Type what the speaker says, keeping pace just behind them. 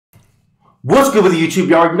What's good with the YouTube?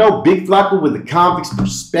 You already know Big Flopper with the convict's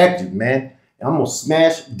perspective, man. And I'm gonna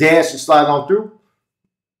smash, dash, and slide on through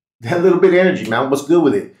that little bit of energy, man. What's good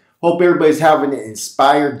with it? Hope everybody's having an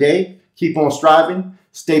inspired day. Keep on striving,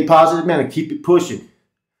 stay positive, man, and keep it pushing.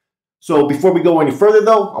 So before we go any further,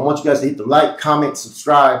 though, I want you guys to hit the like, comment,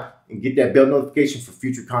 subscribe, and get that bell notification for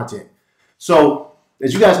future content. So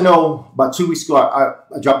as you guys know, about 2 weeks ago,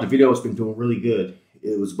 I dropped a video. It's been doing really good.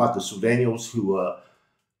 It was about the Surenos who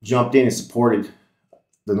jumped in and supported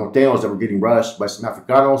the Nortenos that were getting rushed by some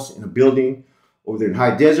Africanos in a building over there in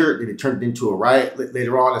high desert. And it turned into a riot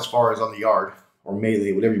later on, as far as on the yard or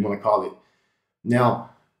melee, whatever you want to call it. Now,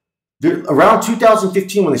 around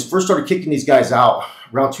 2015, when they first started kicking these guys out,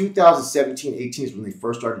 around 2017, 18 is when they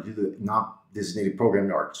first started to do the non-designated program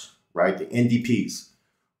yards, right? The NDPs,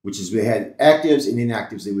 which is they had actives and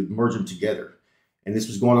inactives. They would merge them together. And this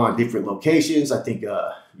was going on at different locations. I think,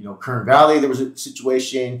 Kern Valley, there was a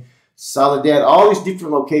situation, Soledad, all these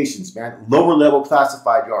different locations, man, lower level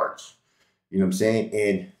classified yards. You know what I'm saying?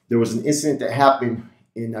 And there was an incident that happened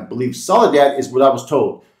in, I believe, Soledad is what I was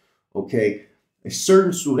told. Okay. A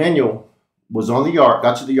certain Sureno was on the yard,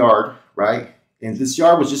 got to the yard, right? And this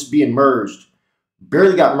yard was just being merged,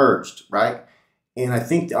 barely got merged, right? And I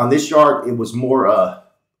think on this yard, it was more of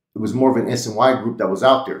an SNY group that was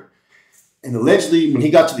out there. And allegedly, when he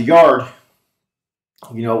got to the yard,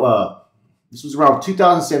 this was around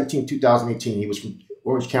 2017, 2018. He was from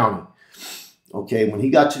Orange County. Okay, when he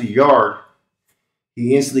got to the yard,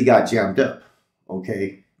 he instantly got jammed up.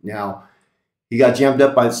 Okay, now he got jammed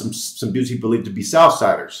up by some dudes he believed to be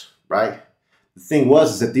Southsiders, right? The thing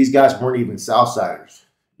was is that these guys weren't even Southsiders.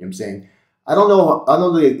 You know what I'm saying? I don't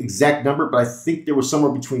know the exact number, but I think there was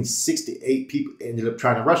somewhere between 6 to 8 people ended up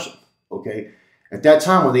trying to rush him. Okay. At that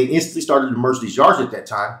time, when they instantly started to merge these yards at that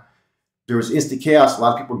time, there was instant chaos. A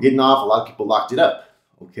lot of people were getting off. A lot of people locked it up.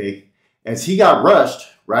 Okay. As he got rushed,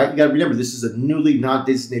 right? You got to remember, this is a newly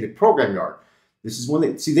non-designated program yard. This is when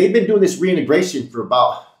they've been doing this reintegration for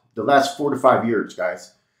about the last 4 to 5 years,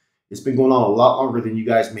 guys. It's been going on a lot longer than you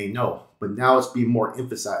guys may know, but now it's being more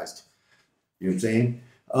emphasized. You know what I'm saying?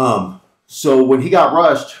 So when he got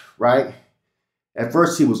rushed, right, at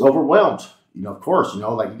first he was overwhelmed. Of course,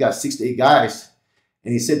 like you got 6 to 8 guys.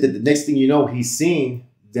 And he said that the next thing you know, he's seeing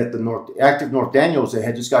that the active Nortenos that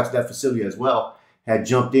had just got to that facility as well had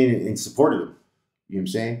jumped in and supported him. You know what I'm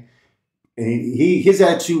saying? And his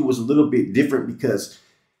attitude was a little bit different because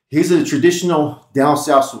he's a traditional down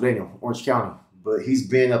south Sureno, Orange County, but he's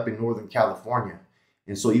been up in Northern California.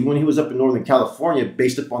 And so even when he was up in Northern California,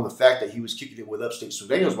 based upon the fact that he was kicking it with upstate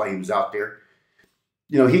Surenos while he was out there,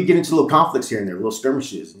 he'd get into little conflicts here and there, little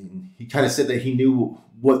skirmishes. And he kind of said that he knew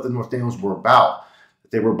what the Nortenos were about.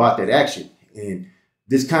 They were about that action. And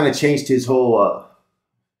this kind of changed his whole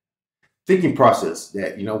thinking process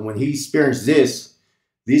that, when he experienced this,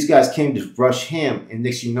 these guys came to rush him. And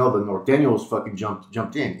next you know, the Nortenos fucking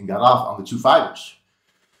jumped in and got off on the 2 fighters.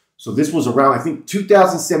 So this was around, I think,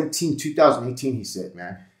 2017, 2018, he said,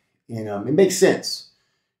 man. And it makes sense.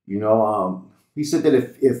 He said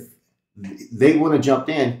that if they wouldn't have jumped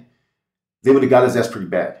in, they would have got his ass pretty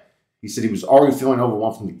bad. He said he was already feeling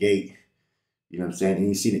overwhelmed from the gate. You know what I'm saying? And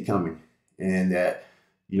he's seen it coming. And that,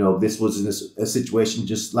 this was a situation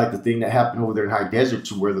just like the thing that happened over there in High Desert,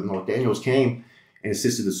 to where the Nortenos came and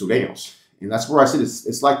assisted the Surenos. And that's where I said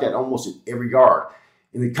it's like that almost at every yard.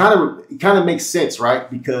 And it kind of makes sense, right?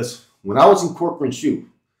 Because when I was in Corcoran Shoe,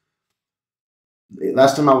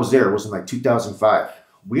 last time I was there, it was in like 2005.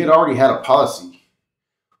 We had already had a policy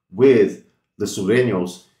with the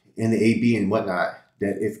Surenos and the AB and whatnot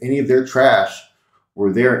that if any of their trash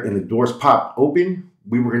were there and the doors popped open,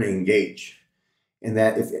 we were going to engage. And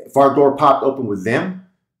that if our door popped open with them,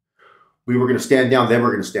 we were going to stand down, they were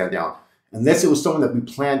going to stand down. Unless it was someone that we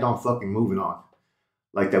planned on fucking moving on.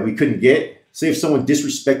 Like that we couldn't get. Say if someone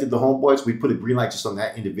disrespected the homeboys, we put a green light just on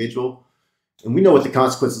that individual. And we know what the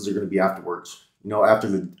consequences are going to be afterwards. After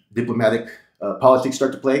the diplomatic politics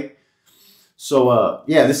start to play. So,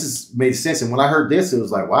 yeah, this made sense. And when I heard this, it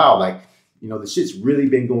was like, wow, the shit's really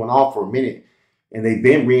been going on for a minute. And they've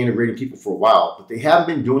been reintegrating people for a while. But they haven't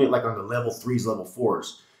been doing it like on the level 3s, level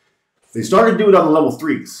 4s. They started to do it on the level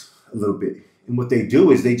 3s a little bit. And what they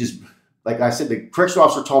do is they just, like I said, the correctional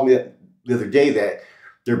officer told me that the other day that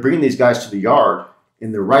they're bringing these guys to the yard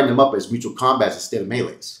and they're writing them up as mutual combats instead of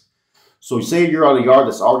melees. So say you're on a yard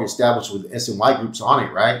that's already established with SNY groups on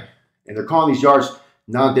it, right? And they're calling these yards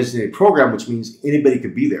non-designated program, which means anybody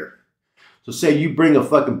could be there. So say you bring a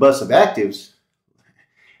fucking bus of actives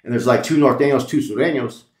and there's like 2 Nortenos, 2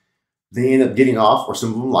 Surenos, they end up getting off, or some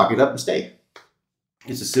of them lock it up and stay.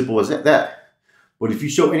 It's as simple as that. But if you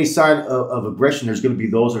show any sign of aggression, there's going to be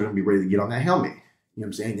those that are going to be ready to get on that helmet. You know what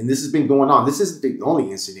I'm saying? And this has been going on. This isn't the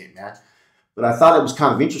only incident, man. But I thought it was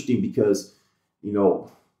kind of interesting because, you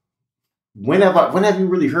know, when have you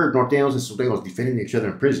really heard Nortenos and Surenos defending each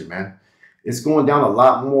other in prison, man? It's going down a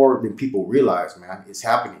lot more than people realize, man. It's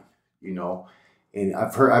happening, you know. And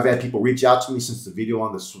I've had people reach out to me since the video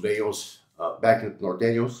on the Surenos back in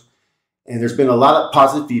Nortenos. And there's been a lot of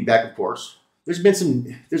positive feedback, of course.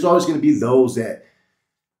 There's always going to be those that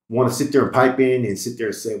want to sit there and pipe in and sit there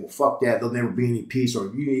and say, well, fuck that. There'll never be any peace,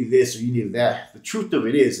 or you need this, or you need that. The truth of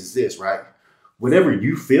it is this, right? Whatever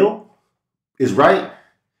you feel is right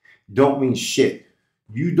don't mean shit.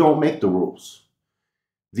 You don't make the rules.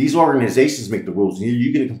 These organizations make the rules. Either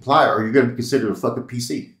you're going to comply or you're going to be considered a fucking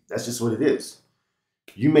PC. That's just what it is.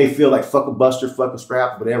 You may feel like fuck a buster, fuck a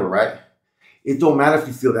scrap, whatever, right? It don't matter if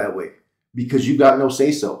you feel that way because you got no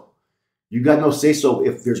say-so. You got no say-so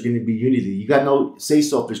if there's going to be unity. You got no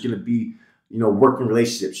say-so if there's going to be, you know, working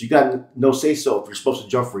relationships. You got no say-so if you're supposed to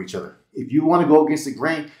jump for each other. If you want to go against the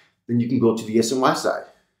grain, then you can go to the SNY side.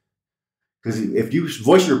 Because if you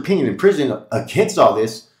voice your opinion in prison against all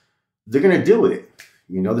this, they're going to deal with it.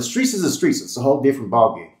 You know, the streets is the streets. It's a whole different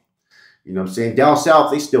ballgame. You know what I'm saying? Down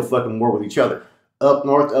south, they still fucking war with each other. Up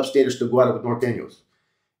north, upstaters still go at it with Nortenos.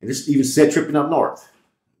 And this even said tripping up north.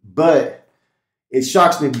 But it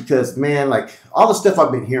shocks me because, man, like all the stuff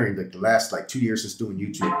I've been hearing like the last like 2 years since doing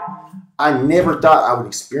YouTube, I never thought I would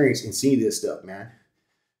experience and see this stuff, man.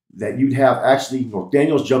 That you'd have actually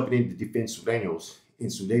Nortenos jumping in to defend Surenos and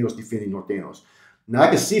Surenos defending Nortenos. Now, I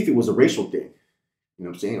can see if it was a racial thing, you know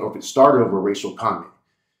what I'm saying, or if it started over a racial comment,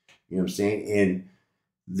 you know what I'm saying, and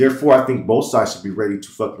therefore I think both sides should be ready to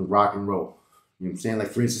fucking rock and roll, you know what I'm saying. Like,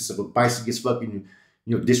 for instance, if a bison gets fucking,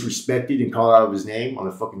 you know, disrespected and called out of his name on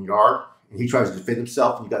the fucking yard, and he tries to defend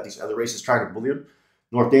himself, and you got these other races trying to bully him,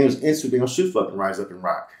 Nortenos and Surenos should fucking rise up and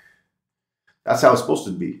rock. That's how it's supposed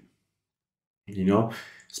to be, you know,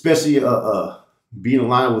 especially being in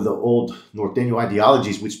line with the old Norteño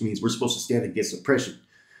ideologies, which means we're supposed to stand against oppression.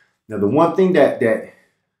 Now, the one thing that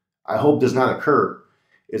I hope does not occur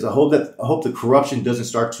is I hope the corruption doesn't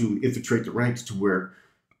start to infiltrate the ranks to where,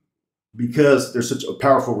 because there's such a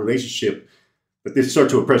powerful relationship, that they start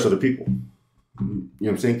to oppress other people. You know what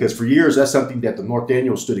I'm saying? Because for years, that's something that the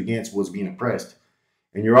Norteños stood against, was being oppressed.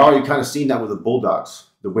 And you're already kind of seeing that with the Bulldogs,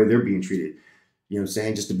 the way they're being treated. You know what I'm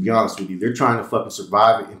saying? Just to be honest with you, they're trying to fucking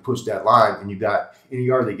survive it and push that line. And you got any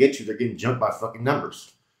yard they get you, they're getting jumped by fucking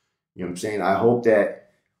numbers. You know what I'm saying? I hope that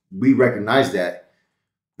we recognize that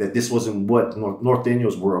this wasn't what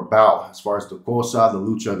Norteños were about as far as the cosa, the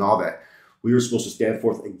lucha, and all that. We were supposed to stand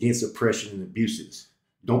forth against oppression and abuses.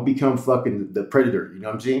 Don't become fucking the predator. You know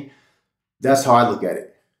what I'm saying? That's how I look at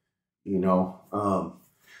it. You know,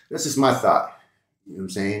 that's just my thought. You know what I'm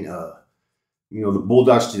saying? You know, the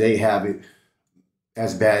Bulldogs today have it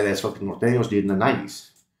as bad as fucking Norteños did in the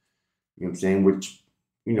 90s. You know what I'm saying? Which,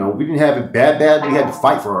 you know, we didn't have it bad. We had to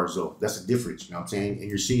fight for ours, though. That's the difference. You know what I'm saying? And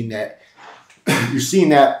you're seeing that. You're seeing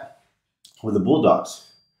that with the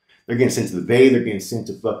Bulldogs. They're getting sent to the Bay. They're getting sent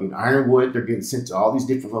to fucking Ironwood. They're getting sent to all these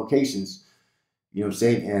different locations. You know what I'm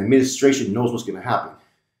saying? And administration knows what's going to happen.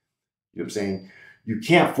 You know what I'm saying? You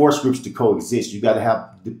can't force groups to coexist. You got to have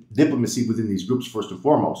diplomacy within these groups first and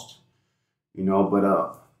foremost. You know,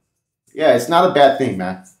 but yeah, it's not a bad thing,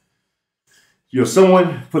 man. You know,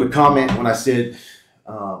 someone put a comment when I said,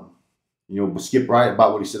 you know, Skip right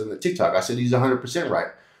about what he said on the TikTok. I said he's 100% right.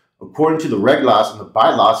 According to the reg laws and the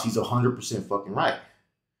bylaws, he's 100% fucking right.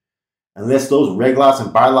 Unless those reg laws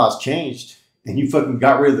and bylaws changed and you fucking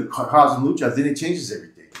got rid of the cause and lucha, then it changes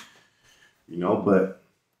everything. You know, but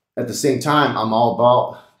at the same time, I'm all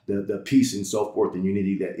about the peace and so forth and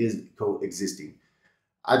unity that is coexisting.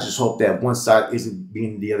 I just hope that one side isn't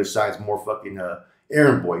being the other side's more fucking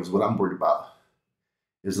errand boy is what I'm worried about.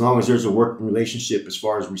 As long as there's a working relationship as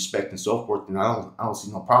far as respect and so forth, then I don't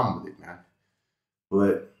see no problem with it, man.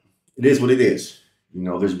 But it is what it is. You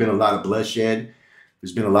know, there's been a lot of bloodshed.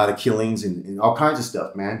 There's been a lot of killings and all kinds of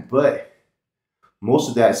stuff, man. But most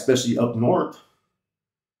of that, especially up north,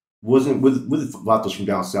 wasn't with the Vatos from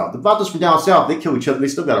down south. The Vatos from down south, they kill each other. They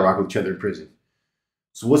still got to rock with each other in prison.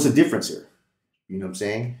 So what's the difference here? You know what I'm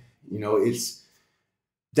saying? You know, it's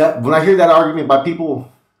that when I hear that argument by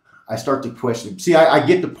people, I start to question. See, I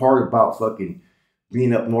get the part about fucking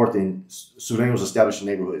being up north and Surenos establishing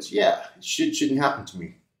neighborhoods. Yeah, it shouldn't happen to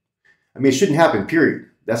me. I mean, it shouldn't happen, period.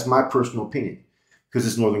 That's my personal opinion because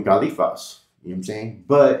it's Northern Califas. You know what I'm saying?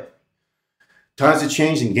 But times have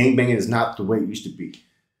changed and gangbanging is not the way it used to be.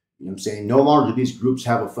 You know what I'm saying? No longer do these groups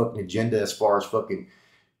have a fucking agenda as far as fucking,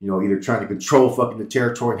 you know, either trying to control fucking the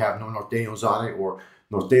territory and have no Norteños on it, or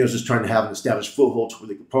Nortenos just trying to have an established foothold to where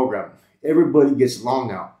they can program. Everybody gets along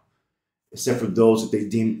now, except for those that they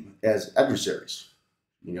deem as adversaries.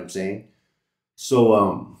 You know what I'm saying?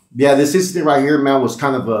 So, yeah, this incident right here, man, was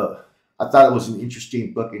kind of I thought it was an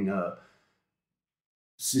interesting fucking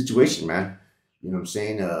situation, man. You know what I'm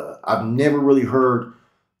saying? I've never really heard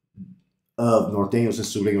of Nortenos and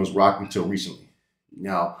Surenos rocking until recently.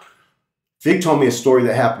 Now, Fig told me a story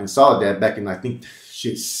that happened in Soledad back in, I think,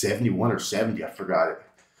 shit, 71 or 70, I forgot it,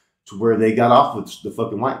 to where they got off with the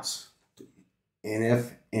fucking whites,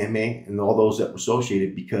 NF, MA, and all those that were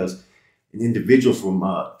associated because an individual from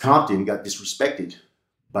Compton got disrespected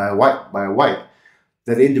by a white.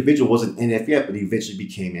 That individual wasn't NF yet, but he eventually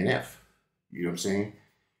became NF. You know what I'm saying?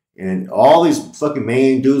 And all these fucking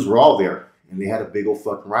main dudes were all there, and they had a big old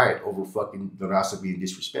fucking riot over fucking the Rasa being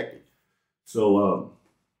disrespected. So,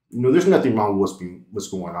 there's nothing wrong with what's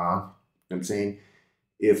going on. You know what I'm saying?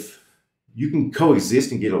 If you can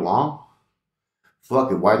coexist and get along,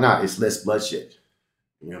 fuck it, why not? It's less bloodshed.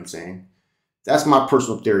 You know what I'm saying? That's my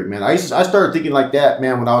personal theory, man. I started thinking like that,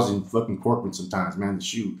 man, when I was in fucking Corcoran sometimes, man, the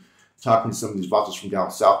shoe, talking to some of these vatos from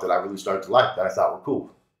down south that I really started to like, that I thought were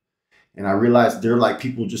cool. And I realized they're like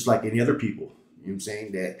people just like any other people. You know what I'm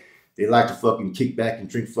saying? That they like to fucking kick back and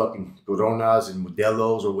drink fucking Coronas and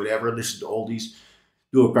Modelos or whatever, listen to oldies,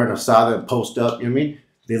 do a carne asada and post up, you know what I mean?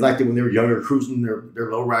 They liked it when they were younger, cruising their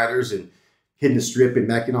lowriders and hitting the strip and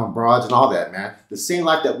macking on broads and all that, man. The same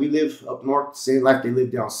life that we live up north, the same life they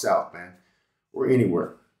live down south, man. Or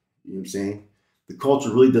anywhere. You know what I'm saying? The culture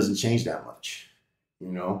really doesn't change that much.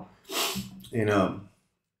 You know? And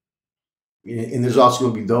there's also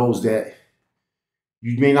gonna be those that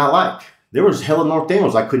you may not like. There was hella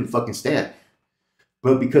Nortenos I couldn't fucking stand.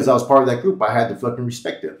 But because I was part of that group, I had to fucking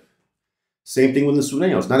respect them. Same thing with the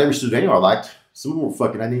Surenos. Not every Sureno I liked. Some of them were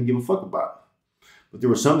fucking I didn't give a fuck about. But there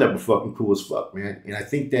were some that were fucking cool as fuck, man. And I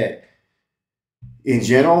think that in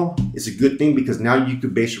general, it's a good thing because now you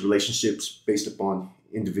can base your relationships based upon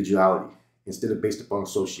individuality instead of based upon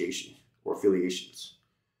association or affiliations.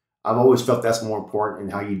 I've always felt that's more important in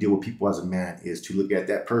how you deal with people as a man, is to look at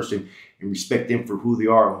that person and respect them for who they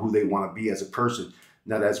are and who they want to be as a person,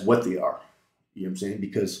 not as what they are. You know what I'm saying?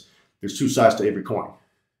 Because there's two sides to every coin.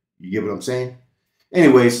 You get what I'm saying?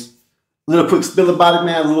 Anyways, a little quick spill about it,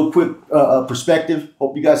 man. A little quick perspective.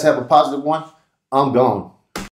 Hope you guys have a positive one. I'm gone.